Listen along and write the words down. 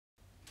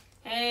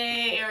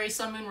Hey, Aries,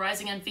 Sun, Moon,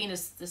 Rising, and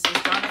Venus. This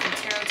is Donna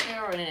from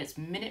Tarot, and it's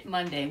Minute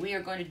Monday. We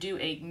are going to do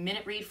a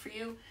minute read for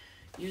you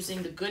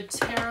using the Good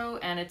Tarot,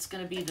 and it's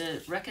going to be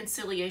the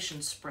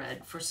reconciliation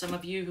spread for some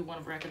of you who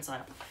want to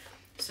reconcile.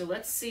 So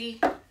let's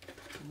see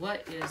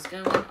what is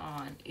going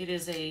on. It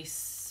is a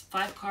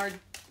 5-card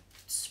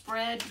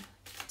spread.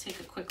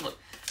 Take a quick look.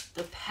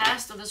 The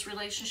past of this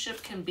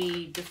relationship can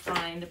be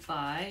defined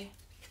by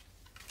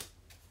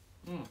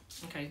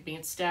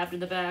being stabbed in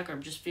the back or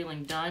just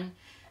feeling done.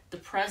 The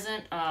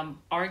present,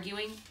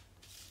 arguing,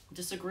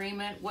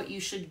 disagreement, what you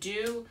should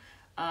do,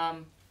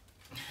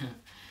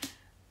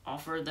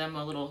 offer them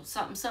a little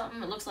something,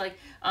 something. It looks like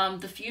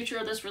the future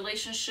of this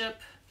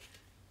relationship,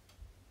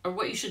 or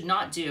what you should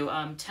not do,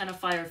 10 of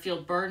fire, feel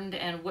burdened,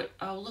 and what,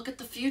 oh, look at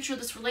the future of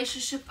this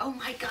relationship. Oh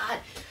my God,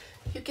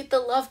 you get the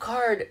love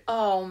card.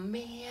 Oh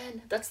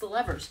man, that's the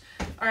lovers.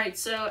 All right,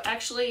 so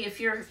actually, if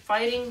you're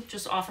fighting,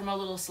 just offer them a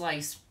little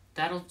slice.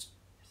 That'll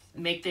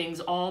make things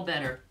all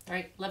better. All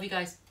right, love you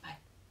guys.